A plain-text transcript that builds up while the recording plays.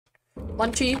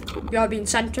Munchi, you are being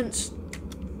sentenced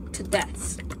to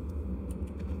death.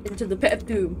 Into the pit of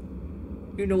doom.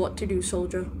 You know what to do,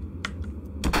 soldier.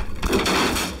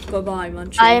 Bye-bye,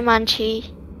 Munchi. Bye,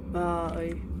 Munchi.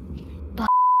 Bye.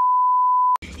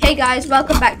 Hey guys,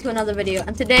 welcome back to another video.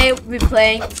 And today we'll be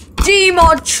playing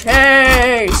Gmod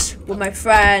Chase with my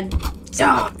friend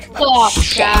Dark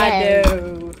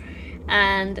Shadow.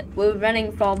 And we're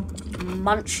running from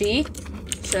Munchi.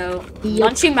 So,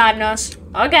 Munchi Madness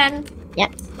again.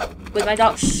 Yep. With my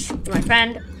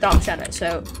friend Dark Shadow.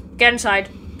 So, get inside.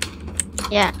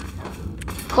 Yeah.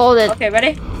 Call it. Okay,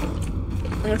 ready?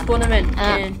 I'm gonna spawn them in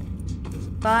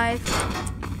 5,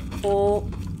 4,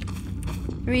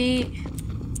 3,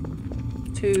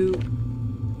 2,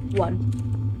 1.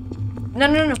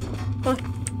 No.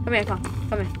 Come here, come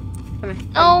here.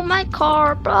 Oh, my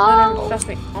car, bro. No, trust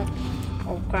me. Oh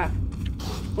crap.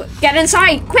 Get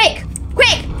inside, quick!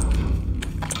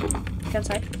 Get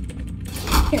inside.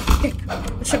 Here.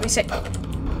 This should be safe.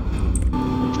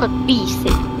 Should be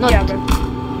safe. Not. Yeah, bro.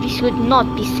 This would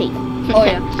not be safe. Oh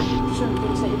yeah. Shouldn't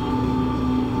be safe.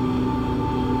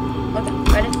 Okay,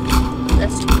 ready?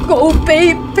 Let's go,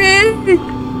 baby!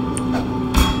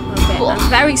 Okay, Cool. I'm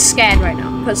very scared right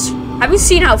now because have you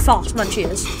seen how fast Munchi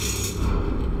is?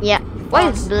 Yeah. Why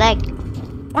is black?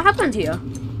 What happened here?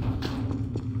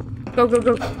 Go.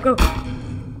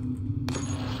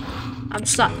 I'm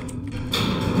stuck.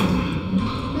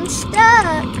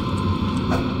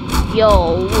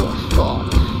 Yo,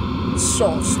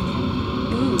 Sauce.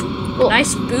 Ooh, Oh.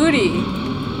 nice booty.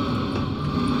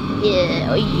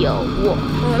 yeah, yo, Oh,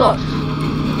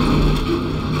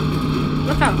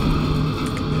 look out.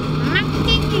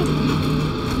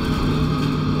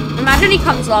 Imagine he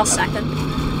comes last second.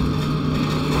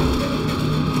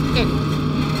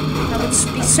 That would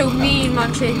be so mean,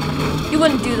 Munchi. You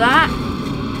wouldn't do that.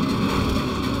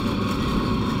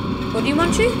 Would you,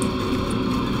 Munchi?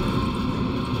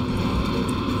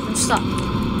 I'm stuck.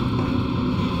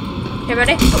 Okay,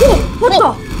 ready? Oh, what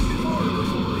the?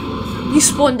 You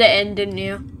spawned it in, didn't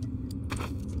you?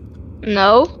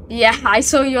 No. Yeah, I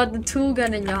saw you had the tool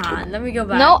gun in your hand. Let me go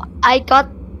back. No, I got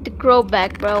the crow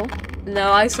back, bro.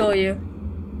 No, I saw you.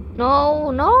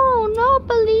 No,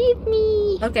 believe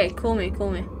me. Okay, call me.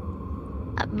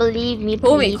 Believe me,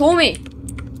 please. Call me.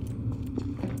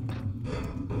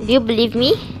 Do you believe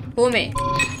me? Call me.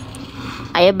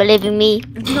 Are you believing me?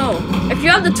 No. If you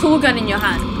have the tool gun in your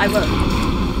hand, I will.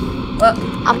 Well,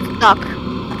 I'm stuck.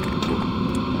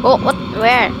 Oh, what?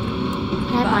 Where?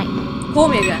 Where am I? call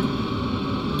me again.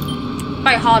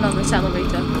 Quite hard on this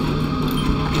elevator.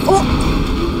 Oh!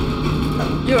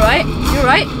 You're right.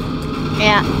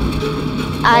 Yeah.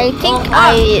 I think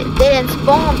I didn't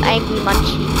spawn angry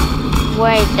munchi.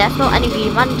 Wait, there's no angry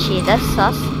munchi. That's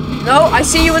sus. No, I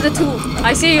see you with the tool.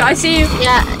 I see you.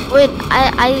 Yeah. Wait,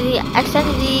 I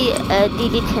accidentally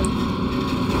delete him.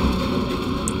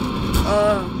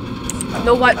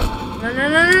 No, what?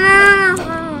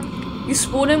 No. You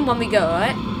spawn him when we go,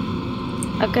 right?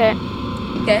 Okay.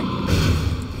 Okay.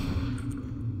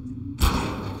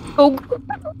 Oh.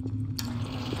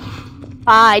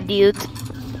 Bye, dude.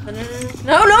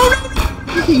 No.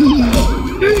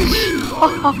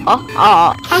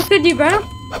 How could you, bro?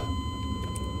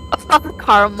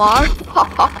 Karma.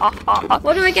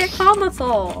 What do I get karma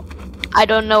for? I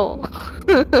don't know.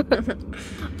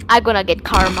 I'm gonna get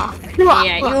karma.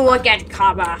 Yeah, you will get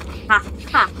karma. Ha.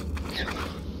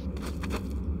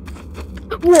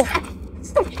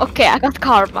 Okay, I got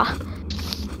karma.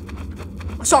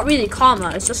 It's not really karma.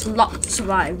 It's just luck to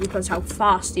survive because how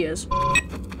fast he is.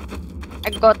 I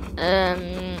got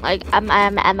like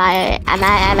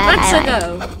Let's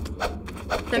go.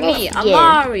 To me, I'm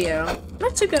Mario.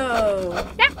 Let's go.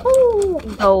 Yahoo!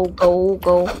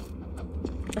 Go.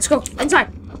 Let's go inside.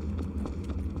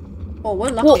 Oh, we're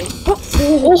lucky.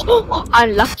 Oh,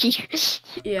 unlucky.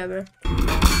 Yeah, bro.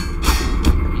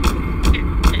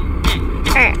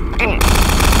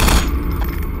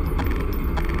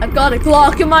 I got a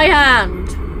Glock in my hand.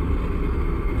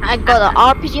 I got an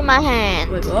RPG in my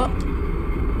hand. Wait, what?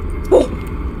 Oh.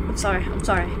 I'm sorry.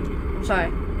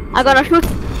 I gotta shoot.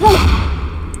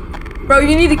 Bro,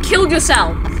 you need to kill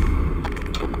yourself.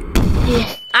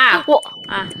 Yes. Ah. Oh.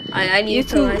 I need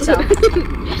to kill myself.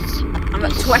 I'm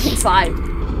at 25.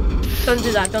 Don't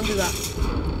do that.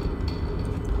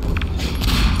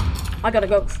 I gotta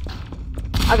go.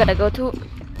 I gotta go too.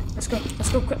 Let's go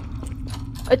quick.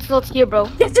 It's not here, bro.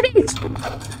 Yes, it is.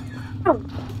 Oh.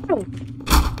 Oh.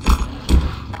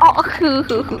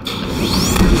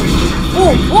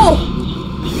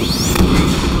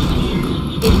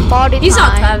 It's party time. He's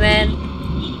not coming.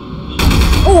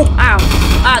 Oh, ow.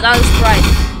 Ah, that was right.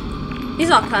 He's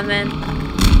not coming.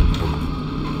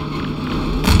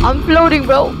 I'm floating,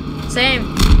 bro.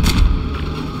 Same.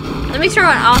 Let me throw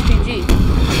an RPG.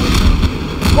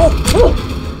 Oh!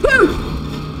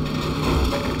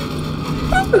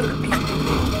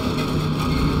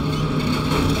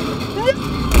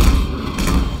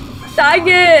 Dang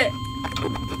it!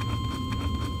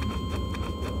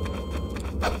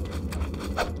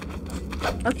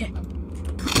 Okay.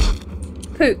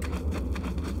 Pook.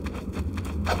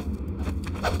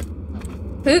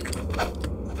 Pook.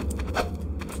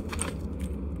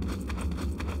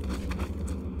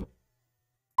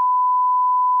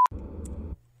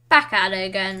 Back at it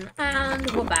again,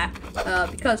 and we're back.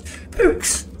 Because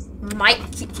Pooks mic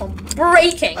keeps on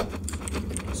breaking.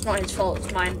 It's not his fault,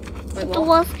 it's mine. Wait,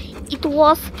 what?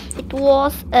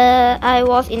 I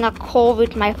was in a call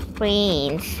with my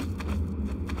friends.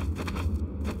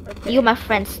 Okay. You my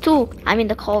friends too. I'm in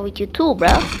the call with you too, bro.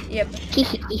 Yep.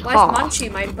 Where's Munchi,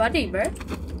 my buddy, bro?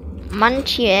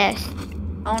 Munchi, yes.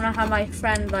 I wanna have my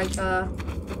friend, like,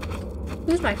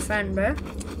 who's my friend, bro?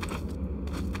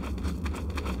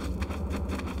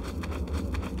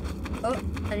 Oh,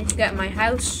 I need to get in my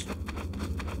house.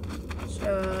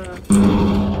 So,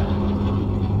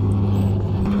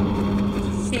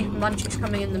 see if Munchi's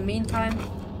coming in the meantime.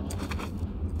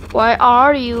 Where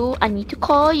are you? I need to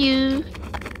call you.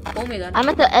 Call me then. I'm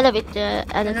at the elevator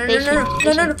at the station.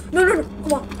 No,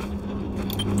 come on.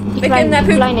 Decline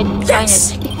it.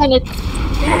 Yes!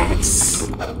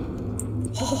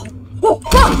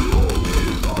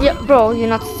 Yeah, bro, you're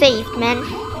not safe, man.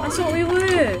 I thought we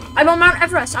were. I'm on Mount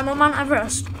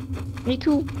Everest. Me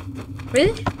too.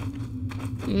 Really?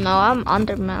 No, I'm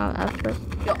under Mount Everest.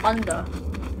 You're under.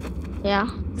 Yeah.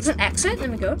 There's an exit. Let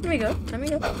me go.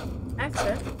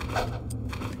 Exit.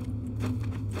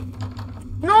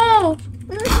 No!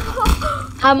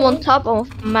 I'm on top of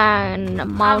Mount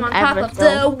Everest,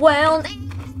 bro. The world.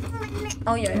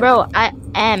 Oh yeah. Bro, I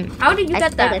am. How did you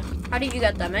get that? How did you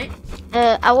get that, mate?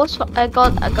 I got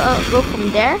go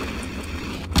from there.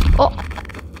 Oh.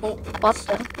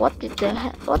 What did it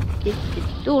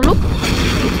do? Look,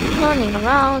 it's turning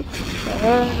around.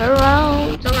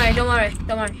 Don't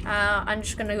worry. I'm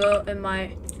just gonna go in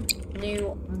my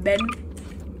new Ben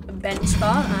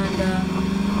spot and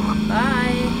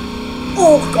bye.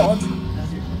 Oh god.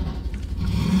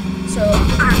 So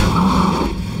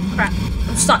crap.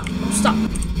 I'm stuck.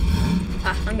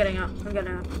 I'm getting out.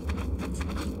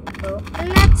 So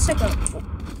let's go.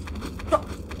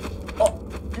 Oh,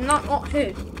 not who?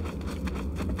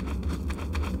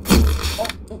 Oh,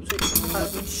 oopsie. I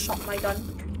shot my gun.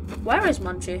 Where is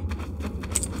Munchi?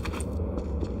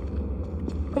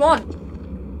 Come on.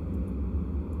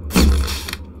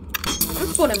 I'm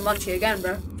spawning Munchi again,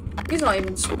 bro. He's not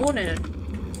even spawning it.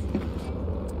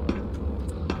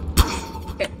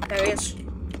 Okay, there he is.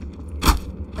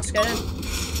 Let's get in.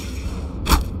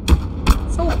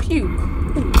 So puke.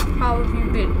 How have you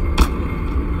been?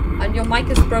 And your mic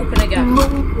is broken again.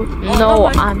 No,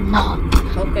 I'm not.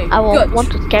 Okay, I won't want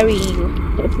to scary you.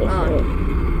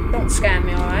 Don't scare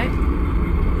me, alright?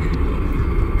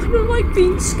 I don't like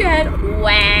being scared.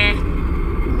 Wah.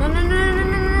 No.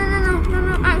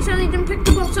 I accidentally didn't pick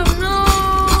the bottom. No.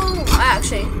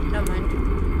 Actually, never mind.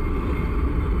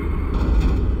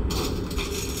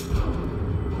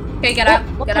 Okay, get out.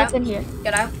 What Get out. happened here?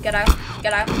 Get out.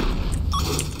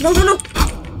 No.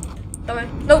 Don't worry.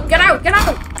 No, get out.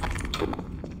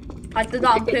 I did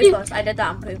that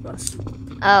on purpose.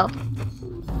 Oh.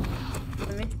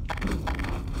 Let me.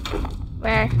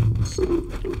 Where?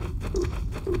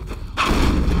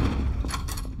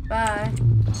 Bye.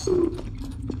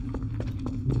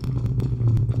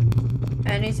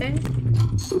 Anything?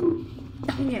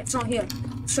 Dang it, it's not here.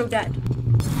 So dead.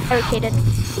 Barricaded.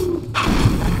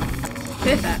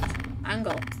 Perfect.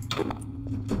 Angle.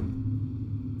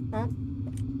 Huh?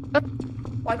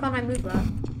 Why can't I move that?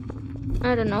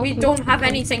 I don't know. We don't have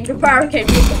anything to barricade.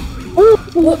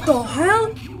 What the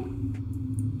hell?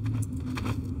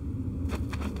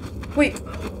 Wait.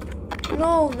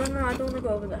 No, I don't want to go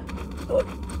over there.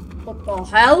 What the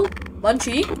hell?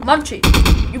 Munchi,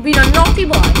 you've been a naughty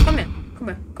boy. Come here.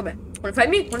 Wanna fight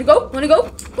me? Wanna go?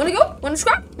 Wanna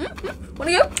scrap?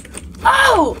 Wanna go?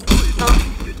 Oh! No.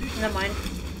 Never mind.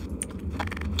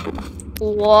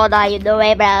 What are you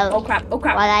doing, bro? Oh crap. What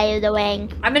are you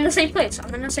doing? I'm in a safe place,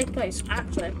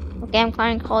 actually. Okay, I'm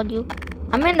trying to call you.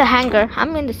 I'm in the hangar.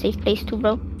 I'm in the safe place too,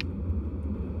 bro.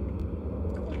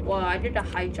 Well, I did a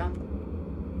high jump.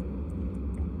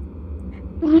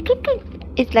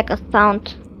 It's like a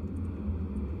sound.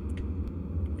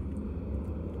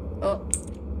 Oh.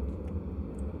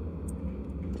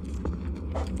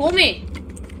 Pull me.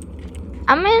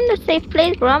 I'm in the safe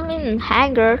place, bro. I'm in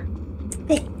hangar.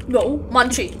 No,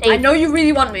 Munchi. I know you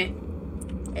really want me.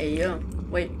 Hey, yo.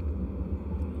 Wait.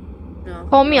 No.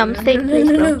 Call me, I'm safe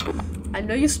place, bro. I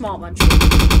know you're smart, Munchi.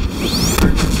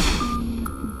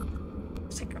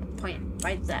 Take a point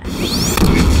right there.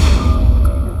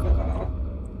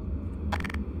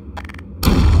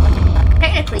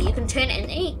 Technically, you can turn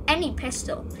any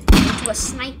pistol into a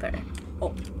sniper.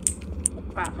 Oh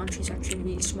crap, Munchi's actually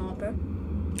really smart, bro.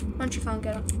 Munchi can't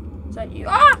get up. Is that you?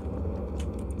 Ah!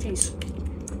 Jeez.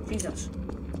 Jesus.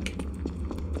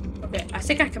 Okay, I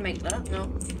think I can make that. No,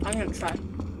 I'm gonna try.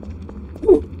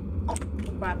 Ooh. Oh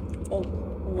crap. Oh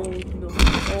no.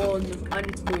 Oh no. I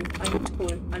need to go.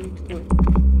 I need to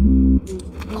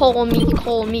go.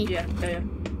 Call me. Yeah.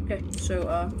 Okay, so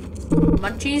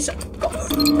Munchies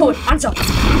got hands up. I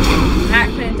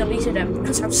accidentally deleted them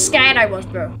because how scared I was,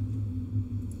 bro.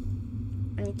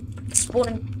 And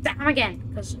spawning them again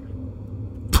because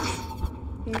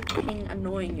how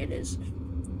annoying it is.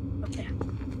 Okay.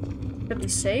 Should be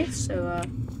safe, so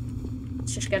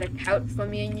let's just get a couch for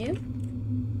me and you.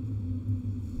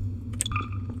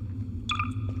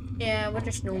 Yeah, we're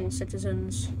just normal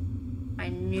citizens. I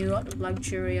knew it,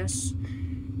 luxurious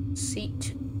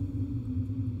seat.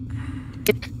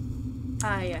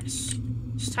 Ah yes.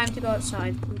 It's time to go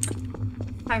outside.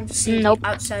 Time to see the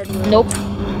outside world.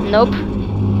 Nope.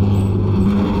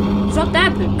 It's not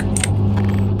there, Book.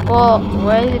 Well,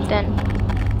 where is it then?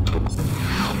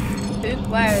 Book,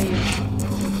 where are you?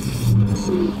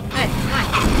 Hey, hi.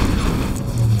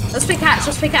 Let's play catch.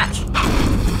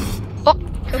 Oh.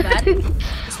 Go bad.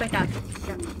 Let's play catch.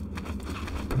 Yeah.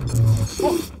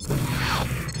 Oh.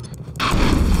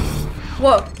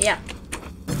 Whoa, yeah.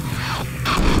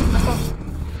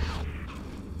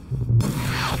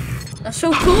 That's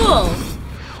so cool!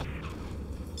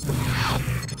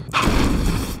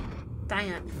 Dang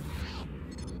it.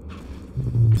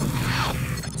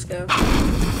 Let's go.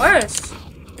 Where is?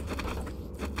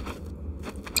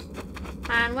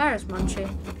 Man, where is Munchi?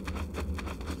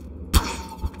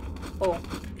 Oh,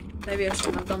 maybe I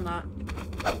shouldn't have done that.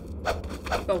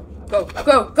 Go!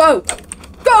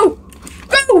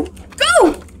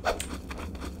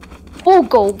 Oh,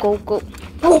 go.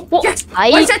 Oh, yes! Why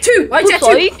is that 2? Why is that 2?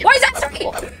 Why is that 3?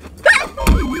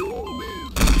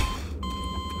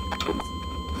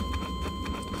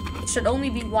 It should only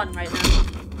be 1 right now.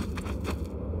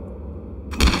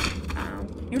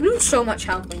 You lose so much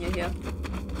health when you're here.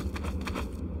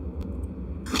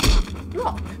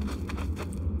 Drop.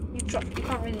 You drop. You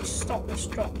can't really stop this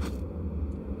drop.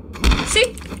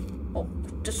 See? Oh,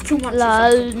 there's too much.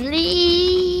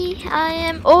 Lonely, I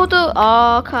am older.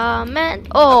 Oh, comment.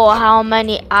 Oh, how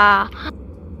many are?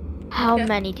 How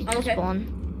many did you spawn?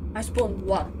 I spawned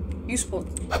 1. You spawned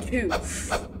 2.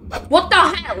 What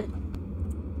the hell?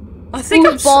 I think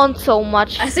I spawned so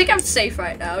much. I think I'm safe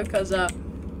right now because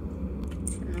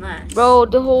nice. Bro,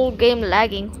 the whole game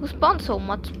lagging. Who spawned so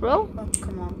much, bro? Oh,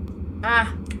 come on.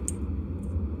 Ah.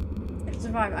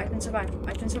 I can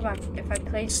survive. If I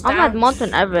play stats. I'm at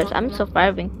Mountain Everest. I'm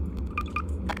surviving.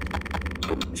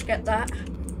 Just get that.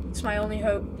 It's my only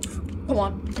hope. Come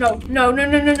on. No.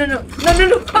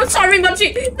 I'm sorry,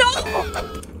 Munchi. No.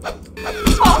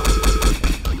 Oh.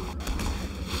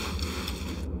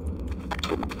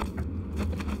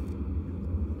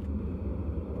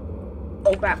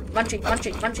 Oh crap. Munchi.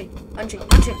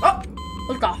 Oh.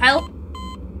 What the hell?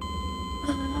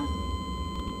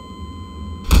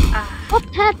 What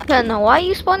happened? Why are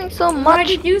you spawning so much? Why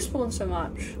did you spawn so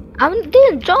much? I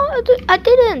didn't, John. I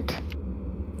didn't.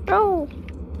 Bro.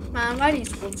 Man, why did you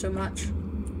spawn so much?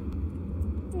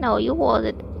 No, you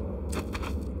wasn't.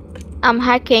 I'm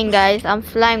hacking, guys. I'm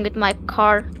flying with my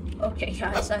car. Okay,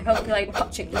 guys. I hope you like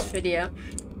watching this video.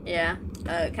 Yeah.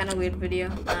 Kind of weird video.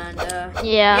 And,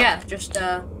 yeah, just,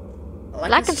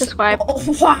 like and subscribe. Oh,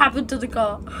 what happened to the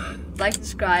car? Like,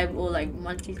 subscribe, or, like,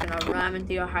 Munchi's gonna ram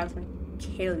into your house and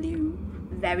kill you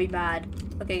very bad.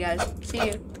 Okay, guys. See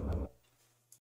you.